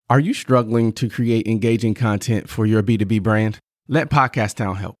Are you struggling to create engaging content for your B2B brand? Let Podcast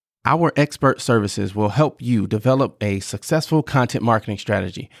Town help. Our expert services will help you develop a successful content marketing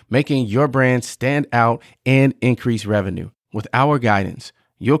strategy, making your brand stand out and increase revenue. With our guidance,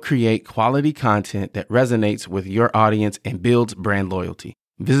 you'll create quality content that resonates with your audience and builds brand loyalty.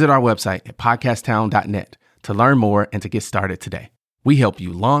 Visit our website at podcasttown.net to learn more and to get started today. We help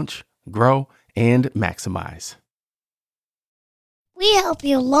you launch, grow, and maximize. We help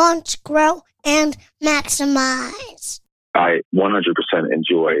you launch, grow, and maximize. I 100%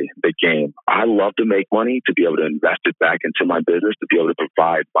 enjoy the game. I love to make money, to be able to invest it back into my business, to be able to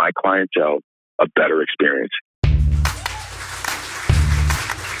provide my clientele a better experience.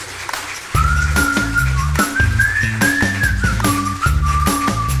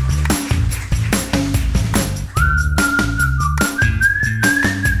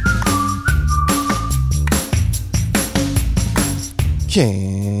 Can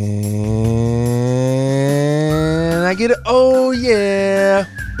I get it? Oh, yeah.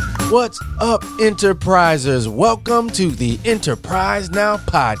 What's up, Enterprisers? Welcome to the Enterprise Now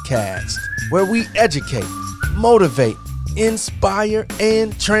podcast, where we educate, motivate, inspire,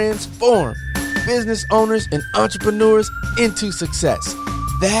 and transform business owners and entrepreneurs into success.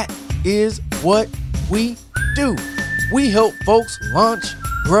 That is what we do. We help folks launch,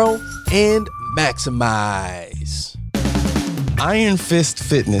 grow, and maximize. Iron Fist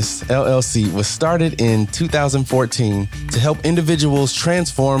Fitness, LLC, was started in 2014 to help individuals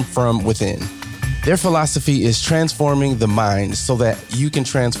transform from within. Their philosophy is transforming the mind so that you can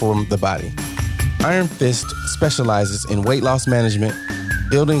transform the body. Iron Fist specializes in weight loss management,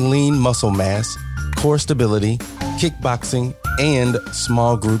 building lean muscle mass, core stability, kickboxing, and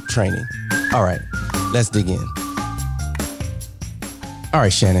small group training. All right, let's dig in. All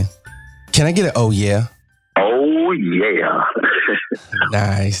right, Shannon, can I get an oh yeah? Oh, yeah.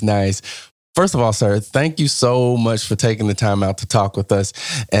 Nice. First of all, sir, thank you so much for taking the time out to talk with us.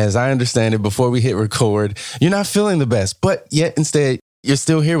 As I understand it, before we hit record, you're not feeling the best, but yet instead, you're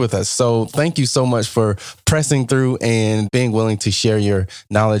still here with us. So thank you so much for pressing through and being willing to share your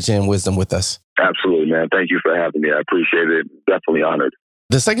knowledge and wisdom with us. Absolutely, man. Thank you for having me. I appreciate it. Definitely honored.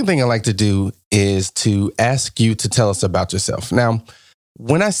 The second thing I like to do is to ask you to tell us about yourself. Now,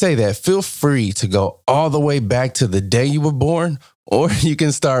 when I say that, feel free to go all the way back to the day you were born, or you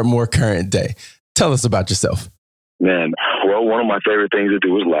can start more current day. Tell us about yourself. Man, well, one of my favorite things to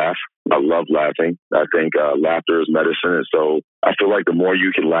do is laugh. I love laughing. I think laughter is medicine. And so I feel like the more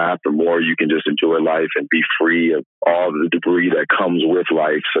you can laugh, the more you can just enjoy life and be free of all the debris that comes with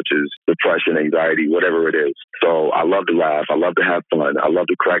life, such as depression, anxiety, whatever it is. So I love to laugh. I love to have fun. I love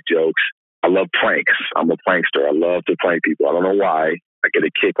to crack jokes. I love pranks. I'm a prankster. I love to prank people. I don't know why. I get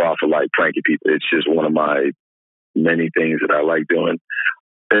a kick off of like pranking people. It's just one of my many things that I like doing.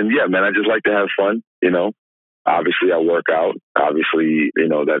 And yeah, man, I just like to have fun, you know. Obviously, I work out. Obviously, you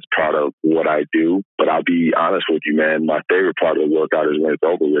know, that's part of what I do. But I'll be honest with you, man, my favorite part of the workout is when it's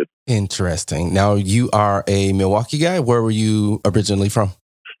over with. Interesting. Now, you are a Milwaukee guy. Where were you originally from?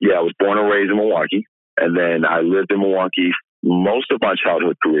 Yeah, I was born and raised in Milwaukee. And then I lived in Milwaukee most of my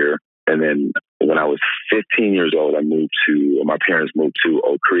childhood career. And then when I was 15 years old, my parents moved to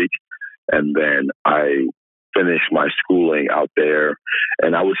Oak Creek. And then I finished my schooling out there.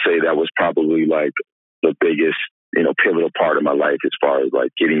 And I would say that was probably like the biggest, you know, pivotal part of my life as far as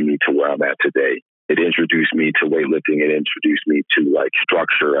like getting me to where I'm at today. It introduced me to weightlifting. It introduced me to like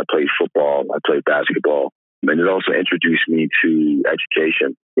structure. I played football. I played basketball. And it also introduced me to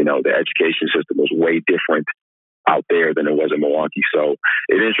education. You know, the education system was way different out there than it was in Milwaukee. So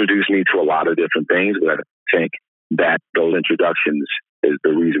it introduced me to a lot of different things, but I think that those introductions is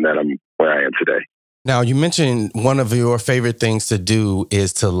the reason that I'm where I am today. Now, you mentioned one of your favorite things to do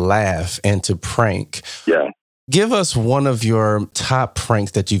is to laugh and to prank. Yeah. Give us one of your top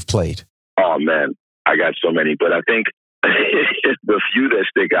pranks that you've played. Oh, man, I got so many, but I think the few that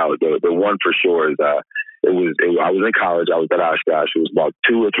stick out, the one for sure is I was in college. I was at Oshkosh. It was about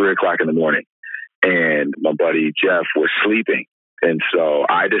 2 or 3 o'clock in the morning. And my buddy Jeff was sleeping. And so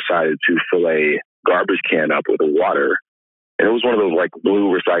I decided to fill a garbage can up with water. And it was one of those like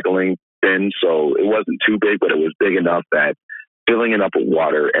blue recycling bins. So it wasn't too big, but it was big enough that filling it up with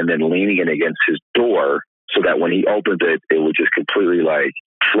water and then leaning it against his door so that when he opened it, it would just completely like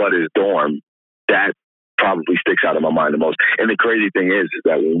flood his dorm. That probably sticks out in my mind the most. And the crazy thing is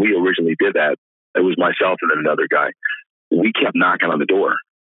that when we originally did that, it was myself and then another guy. We kept knocking on the door.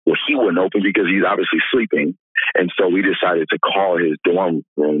 Well, he wouldn't open because he's obviously sleeping. And so we decided to call his dorm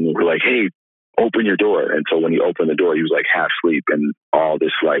room. We were like, hey, open your door. And so when he opened the door, he was like half asleep and all this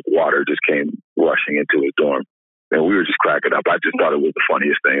like water just came rushing into his dorm. and we were just cracking up. I just thought it was the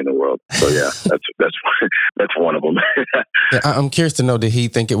funniest thing in the world. So yeah, that's one of them. Yeah, I'm curious to know, did he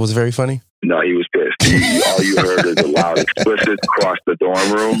think it was very funny? No, he was pissed. All you heard is a loud explicit across the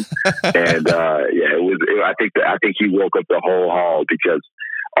dorm room, and I think he woke up the whole hall because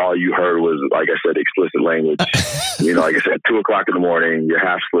all you heard was, like I said, explicit language. Like I said, 2:00 in the morning, you're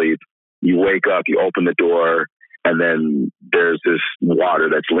half asleep, you wake up, you open the door, and then there's this water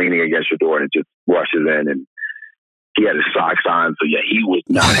that's leaning against your door, and it just rushes in, and he had his socks on, so yeah, he was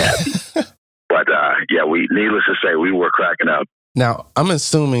not happy. But needless to say, we were cracking up. Now, I'm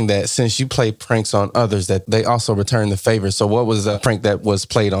assuming that since you play pranks on others, that they also return the favor. So what was the prank that was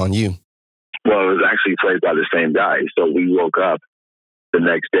played on you? Well, it was actually played by the same guy. So we woke up the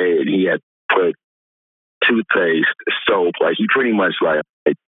next day and he had put toothpaste, soap, like he pretty much like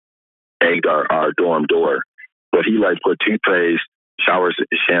egged our dorm door. But he like put toothpaste, shower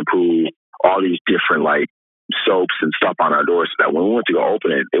shampoo, all these different like soaps and stuff on our door so that when we went to go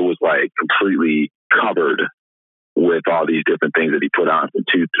open it, it was like completely covered with all these different things that he put on, from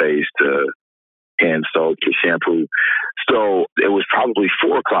toothpaste to hand soap to shampoo. So it was probably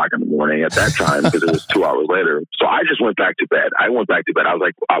 4:00 in the morning at that time because it was 2 hours later. So I just went back to bed. I was like,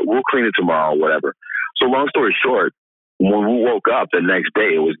 we'll clean it tomorrow, whatever. So long story short, when we woke up the next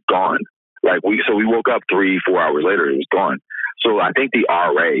day, it was gone. We woke up 3-4 hours later, it was gone. So I think the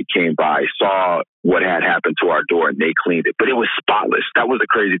RA came by, saw what had happened to our door, and they cleaned it. But it was spotless. That was the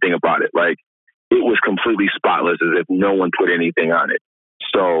crazy thing about it. Like, it was completely spotless, as if no one put anything on it.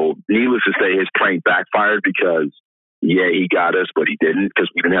 So needless to say, his prank backfired because, yeah, he got us, but he didn't because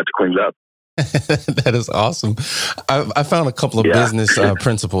we didn't have to clean it up. That is awesome. I found a couple of business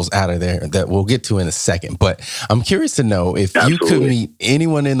principles out of there that we'll get to in a second. But I'm curious to know, if you could meet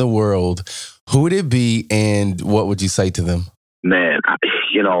anyone in the world, who would it be and what would you say to them? Man,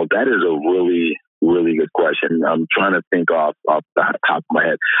 that is a really, really good question. I'm trying to think off the top of my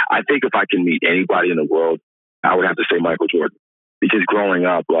head. I think if I can meet anybody in the world, I would have to say Michael Jordan. Because growing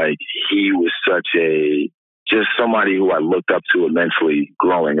up, like, he was just somebody who I looked up to immensely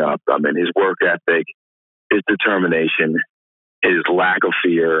growing up. I mean, his work ethic, his determination, his lack of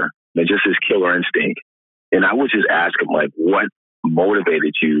fear, and just his killer instinct. And I would just ask him, like, what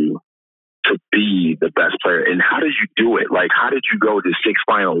motivated you to be the best player? And how did you do it? Like, how did you go to 6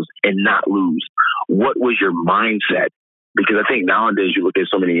 finals and not lose? What was your mindset? Because I think nowadays you look at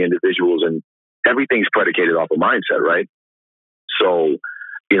so many individuals and everything's predicated off of mindset, right? So,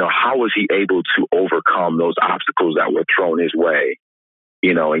 how was he able to overcome those obstacles that were thrown his way,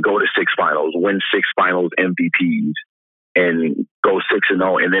 and go to 6 finals, win 6 finals MVPs, and go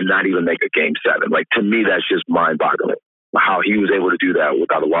 6-0, and then not even make a game 7? Like, to me, that's just mind-boggling how he was able to do that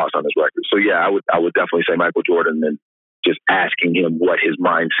without a loss on his record. So yeah, I would definitely say Michael Jordan, and just asking him what his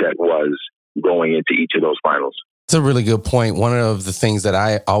mindset was going into each of those finals. It's a really good point. One of the things that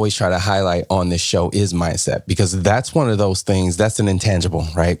I always try to highlight on this show is mindset, because that's one of those things that's an intangible,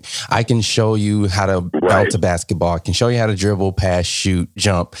 right? I can show you how to bounce a basketball. I can show you how to dribble, pass, shoot,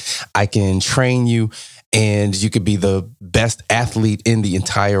 jump. I can train you, and you could be the best athlete in the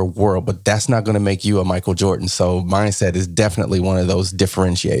entire world, but that's not going to make you a Michael Jordan. So mindset is definitely one of those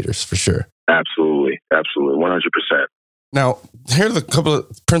differentiators for sure. Absolutely. Absolutely. 100%. Now, here are the couple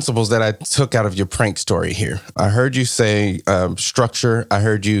of principles that I took out of your prank story here. I heard you say structure. I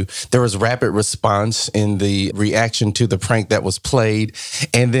heard there was rapid response in the reaction to the prank that was played.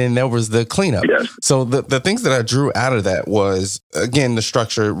 And then there was the cleanup. Yes. So the things that I drew out of that was, again, the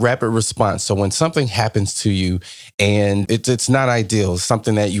structure, rapid response. So when something happens to you and it's not ideal, it's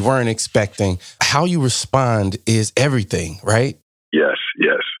something that you weren't expecting, how you respond is everything, right? Yes,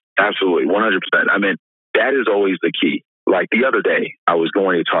 absolutely. 100%. I mean, that is always the key. Like the other day, I was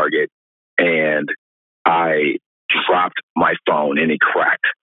going to Target and I dropped my phone and it cracked.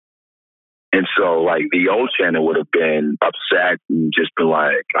 And so, like, the old Shannon would have been upset and just been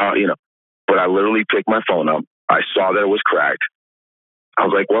like, but I literally picked my phone up. I saw that it was cracked. I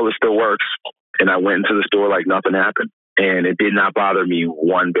was like, well, it still works. And I went into the store like nothing happened. And it did not bother me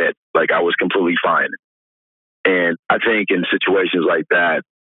one bit. Like, I was completely fine. And I think in situations like that,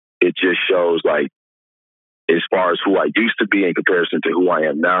 it just shows, like, as far as who I used to be in comparison to who I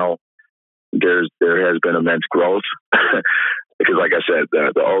am now, there has been immense growth. Because like I said,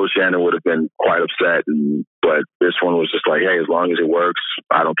 the old Shannon would have been quite upset, but this one was just like, hey, as long as it works,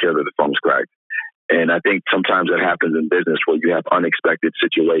 I don't care that the phone's cracked. And I think sometimes that happens in business where you have unexpected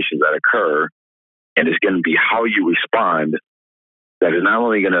situations that occur, and it's going to be how you respond that is not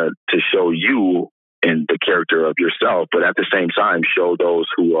only going to show you and the character of yourself, but at the same time show those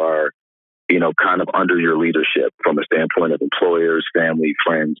who are kind of under your leadership from a standpoint of employers, family,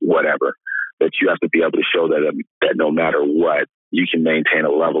 friends, whatever. that you have to be able to show that no matter what, you can maintain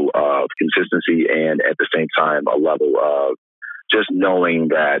a level of consistency and at the same time a level of just knowing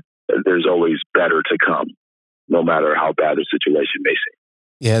that there's always better to come, no matter how bad the situation may seem.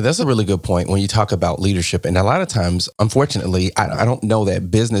 Yeah, that's a really good point when you talk about leadership. And a lot of times, unfortunately, I don't know that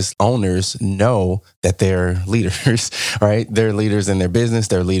business owners know that they're leaders, right? They're leaders in their business,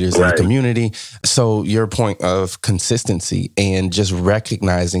 they're leaders in the community. So your point of consistency and just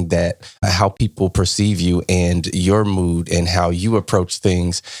recognizing that how people perceive you and your mood and how you approach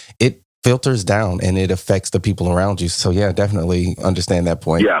things, it filters down and it affects the people around you. So yeah, definitely understand that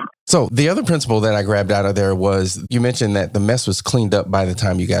point. Yeah. So the other principle that I grabbed out of there was you mentioned that the mess was cleaned up by the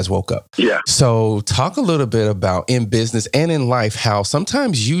time you guys woke up. Yeah. So talk a little bit about in business and in life, how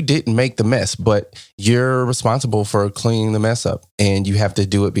sometimes you didn't make the mess, but you're responsible for cleaning the mess up and you have to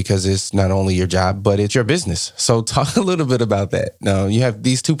do it because it's not only your job, but it's your business. So talk a little bit about that. Now you have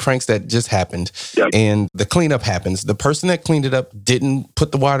these two pranks that just happened and the cleanup happens. The person that cleaned it up didn't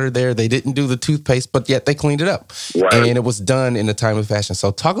put the water there. They didn't do the toothpaste, but yet they cleaned it up and it was done in a timely fashion.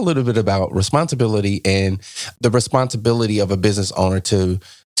 So talk a little bit about responsibility and the responsibility of a business owner to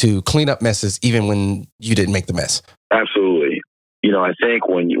clean up messes even when you didn't make the mess. Absolutely. I think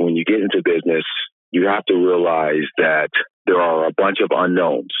when you get into business, you have to realize that there are a bunch of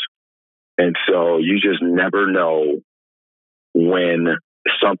unknowns. And so you just never know when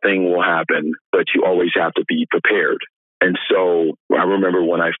something will happen, but you always have to be prepared. And so I remember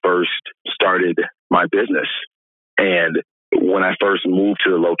when I first started my business and when I first moved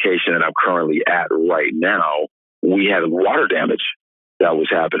to the location that I'm currently at right now, we had water damage that was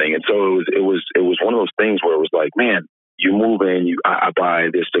happening. And so it was one of those things where it was like, man, you move in, I buy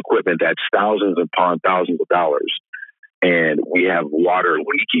this equipment that's thousands upon thousands of dollars, and we have water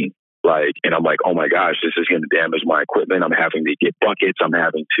leaking. And I'm like, oh my gosh, this is going to damage my equipment. I'm having to get buckets. I'm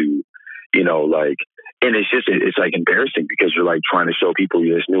having to, and it's like embarrassing because you're like trying to show people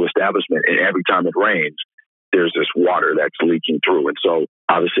this new establishment, and every time it rains, there's this water that's leaking through. And so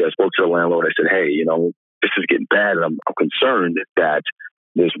obviously I spoke to the landlord. I said, hey, this is getting bad. And I'm concerned that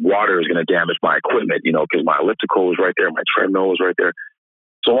this water is going to damage my equipment, because my elliptical is right there. My treadmill is right there.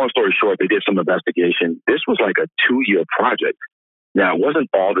 So long story short, they did some investigation. This was like a 2-year project. Now, it wasn't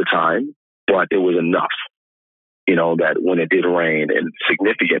all the time, but it was enough, that when it did rain, and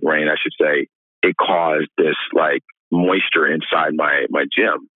significant rain, I should say, it caused this like moisture inside my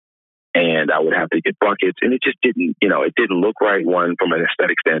gym. And I would have to get buckets, and it just didn't, it didn't look right. One, from an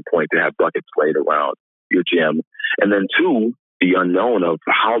aesthetic standpoint, to have buckets laid around your gym. And then two, the unknown of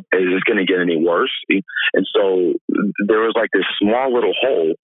how is this going to get any worse? And so there was like this small little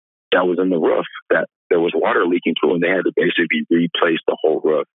hole that was in the roof that there was water leaking through, and they had to basically replace the whole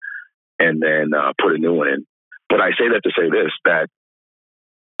roof and then put a new one in. But I say that to say this, that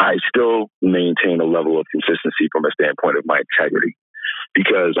I still maintain a level of consistency from a standpoint of my integrity.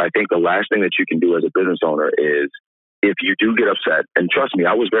 Because I think the last thing that you can do as a business owner is, if you do get upset, and trust me,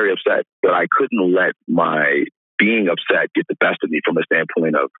 I was very upset, but I couldn't let my being upset get the best of me from a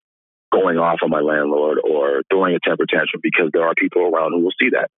standpoint of going off on my landlord or throwing a temper tantrum, because there are people around who will see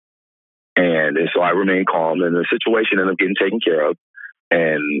that. And so I remained calm, and the situation ended up getting taken care of,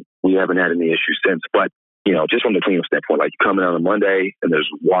 and we haven't had any issues since. But, just from the cleanup standpoint, like you come in on a Monday and there's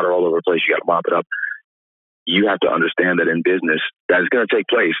water all over the place, you got to mop it up. You have to understand that in business, that is going to take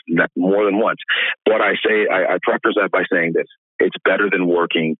place more than once. But I preface that by saying this: it's better than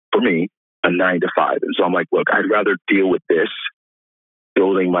working, for me, a 9 to 5. And so I'm like, look, I'd rather deal with this,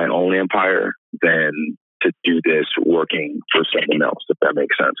 building my own empire, than to do this working for someone else, if that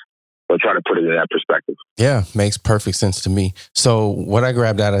makes sense. I'll try to put it in that perspective. Yeah, makes perfect sense to me. So what I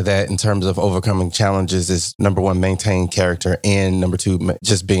grabbed out of that in terms of overcoming challenges is, number one, maintain character, and number two,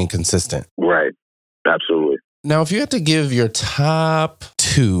 just being consistent. Right. Absolutely. Now, if you had to give your top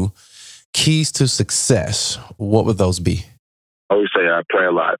 2 keys to success, what would those be? I always say I pray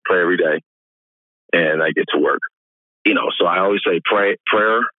a lot, pray every day, and I get to work. So I always say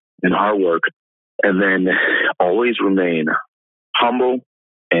prayer and hard work, and then always remain humble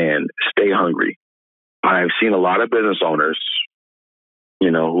and stay hungry. I've seen a lot of business owners,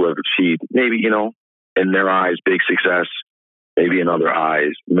 who have achieved maybe, in their eyes, big success, maybe in other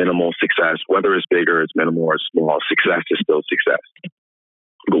eyes, minimal success. Whether it's big or it's minimal or small, success is still success.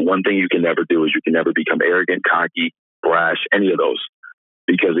 But one thing you can never do is you can never become arrogant, cocky, brash, any of those,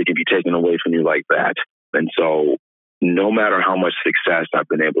 because it can be taken away from you like that. And so no matter how much success I've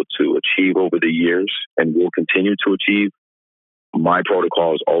been able to achieve over the years and will continue to achieve, my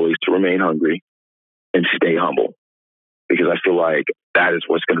protocol is always to remain hungry and stay humble, because I feel like that is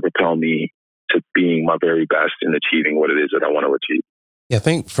what's going to propel me to being my very best in achieving what it is that I want to achieve. Yeah, I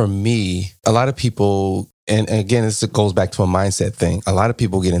think for me, a lot of people, and again, this goes back to a mindset thing. A lot of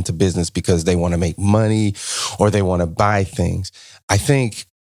people get into business because they want to make money or they want to buy things. I think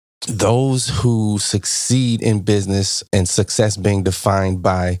those who succeed in business and success being defined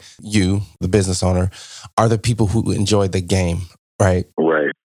by you, the business owner, are the people who enjoy the game, right?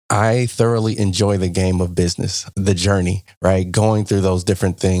 Right. I thoroughly enjoy the game of business, the journey, right? Going through those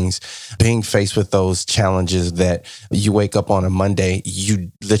different things, being faced with those challenges that you wake up on a Monday,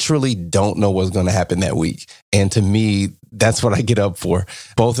 you literally don't know what's going to happen that week. And to me, that's what I get up for,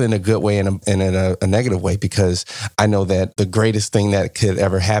 both in a good way and in a negative way, because I know that the greatest thing that could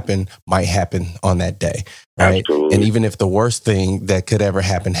ever happen might happen on that day, right? Absolutely. And even if the worst thing that could ever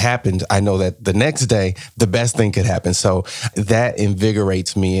happen happened, I know that the next day, the best thing could happen. So that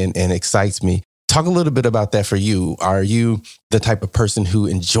invigorates me and excites me. Talk a little bit about that for you. Are you the type of person who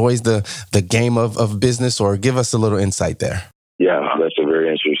enjoys the game of business, or give us a little insight there? Yeah, that's a very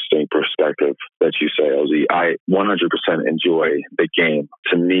interesting perspective that you say, LZ. I 100% enjoy the game.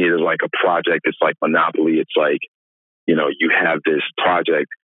 To me, it is like a project. It's like Monopoly. It's like, you have this project.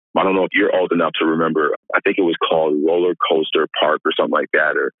 I don't know if you're old enough to remember. I think it was called Roller Coaster Park or something like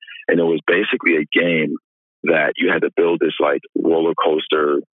that. And it was basically a game that you had to build this like roller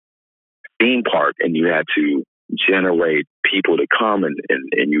coaster theme park, and you had to generate people to come and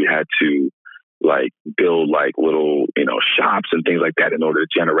you had to like build like little, shops and things like that in order to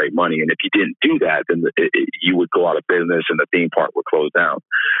generate money. And if you didn't do that, then you would go out of business and the theme park would close down.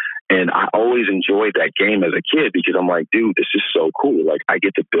 And I always enjoyed that game as a kid because I'm like, dude, this is so cool. Like I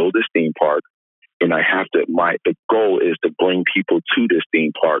get to build this theme park, and the goal is to bring people to this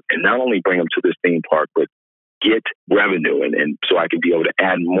theme park, and not only bring them to this theme park, but get revenue. And so I can be able to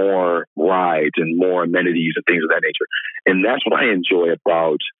add more rides and more amenities and things of that nature. And that's what I enjoy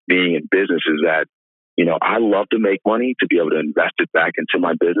about being in business is that, I love to make money, to be able to invest it back into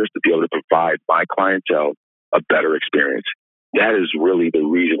my business, to be able to provide my clientele a better experience. That is really the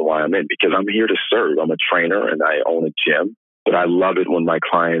reason why I'm in, because I'm here to serve. I'm a trainer and I own a gym, but I love it when my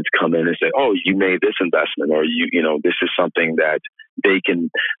clients come in and say, oh, you made this investment, or this is something that they can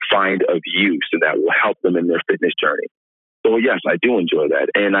find of use and that will help them in their fitness journey. So yes, I do enjoy that.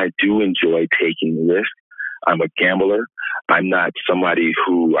 And I do enjoy taking risks. I'm a gambler. I'm not somebody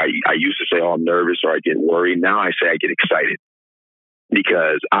who I used to say, oh, I'm nervous or I get worried. Now I say I get excited,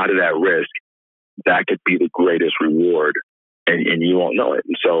 because out of that risk, that could be the greatest reward, and you won't know it.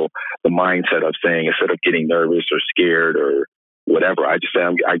 And so the mindset of saying, instead of getting nervous or scared or whatever, I just say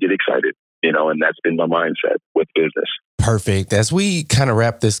I get excited, and that's been my mindset with business. Perfect. As we kind of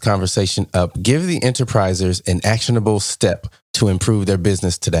wrap this conversation up, give the enterprisers an actionable step to improve their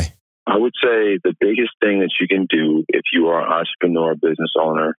business today. I would say the biggest thing that you can do if you are an entrepreneur, business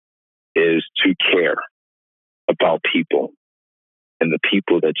owner, is to care about people and the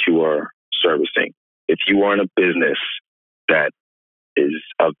people that you are servicing. If you are in a business that is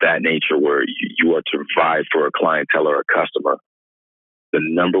of that nature where you are to provide for a clientele or a customer, the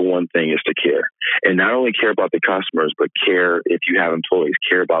number one thing is to care. And not only care about the customers, but care, if you have employees,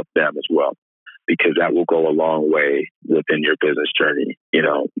 care about them as well, because that will go a long way within your business journey,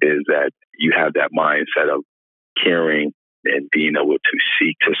 is that you have that mindset of caring and being able to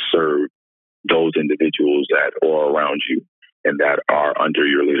seek to serve those individuals that are around you and that are under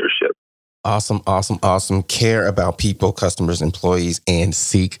your leadership. Awesome. Care about people, customers, employees, and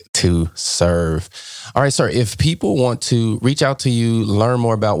seek to serve. All right, sir, if people want to reach out to you, learn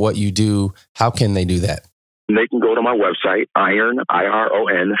more about what you do, how can they do that? They can go to my website, Iron,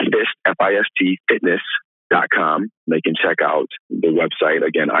 IRON, Fist, FIST, fitness.com. They can check out the website,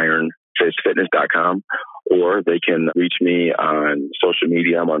 again, ironfistfitness.com, or they can reach me on social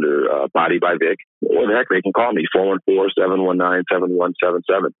media. I'm under Body by Vic, or they can call me,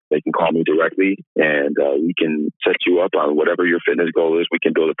 414-719-7177. They can call me directly, and we can set you up on whatever your fitness goal is. We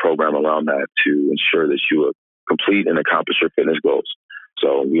can build a program around that to ensure that you complete and accomplish your fitness goals.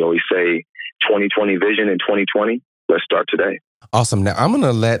 So we always say 2020 vision in 2020. Let's start today. Awesome. Now, I'm going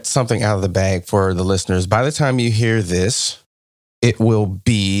to let something out of the bag for the listeners. By the time you hear this, it will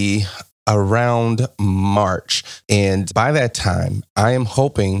be around March. And by that time, I am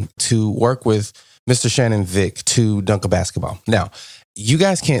hoping to work with Mr. Shannon Vick to dunk a basketball. Now, you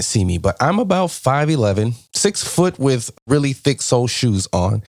guys can't see me, but I'm about 5'11", 6 foot with really thick sole shoes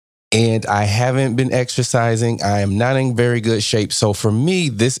on. And I haven't been exercising. I am not in very good shape. So for me,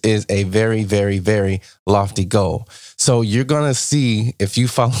 this is a very, very, very lofty goal. So you're going to see, if you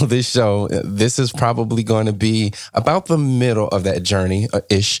follow this show, this is probably going to be about the middle of that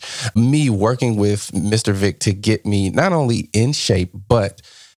journey-ish. Me working with Mr. Vick to get me not only in shape, but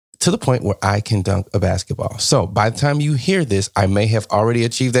to the point where I can dunk a basketball. So by the time you hear this, I may have already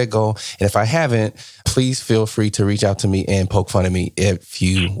achieved that goal. And if I haven't, please feel free to reach out to me and poke fun at me if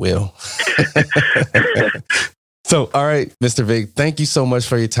you will. So, all right, Mr. Vic, thank you so much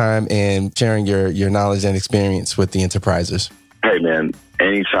for your time and sharing your knowledge and experience with the Enterprisers. Hey, man,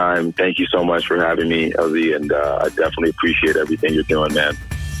 anytime. Thank you so much for having me, LZ, and I definitely appreciate everything you're doing, man.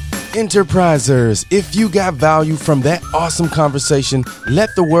 Enterprisers, if you got value from that awesome conversation, let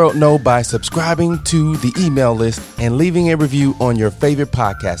the world know by subscribing to the email list and leaving a review on your favorite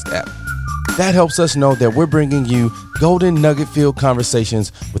podcast app. That helps us know that we're bringing you golden nugget-filled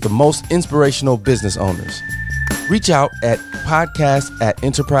conversations with the most inspirational business owners. Reach out at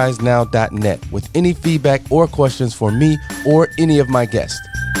podcast@enterprisenow.net with any feedback or questions for me or any of my guests.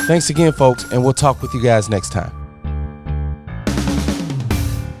 Thanks again, folks, and we'll talk with you guys next time.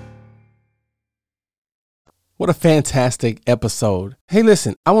 What a fantastic episode. Hey,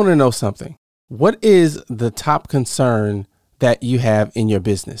 listen, I want to know something. What is the top concern that you have in your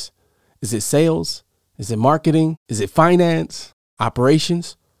business? Is it sales? Is it marketing? Is it finance?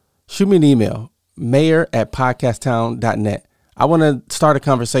 Operations? Shoot me an email. mayor@podcasttown.net. I want to start a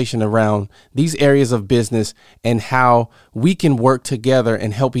conversation around these areas of business and how we can work together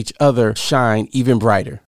and help each other shine even brighter.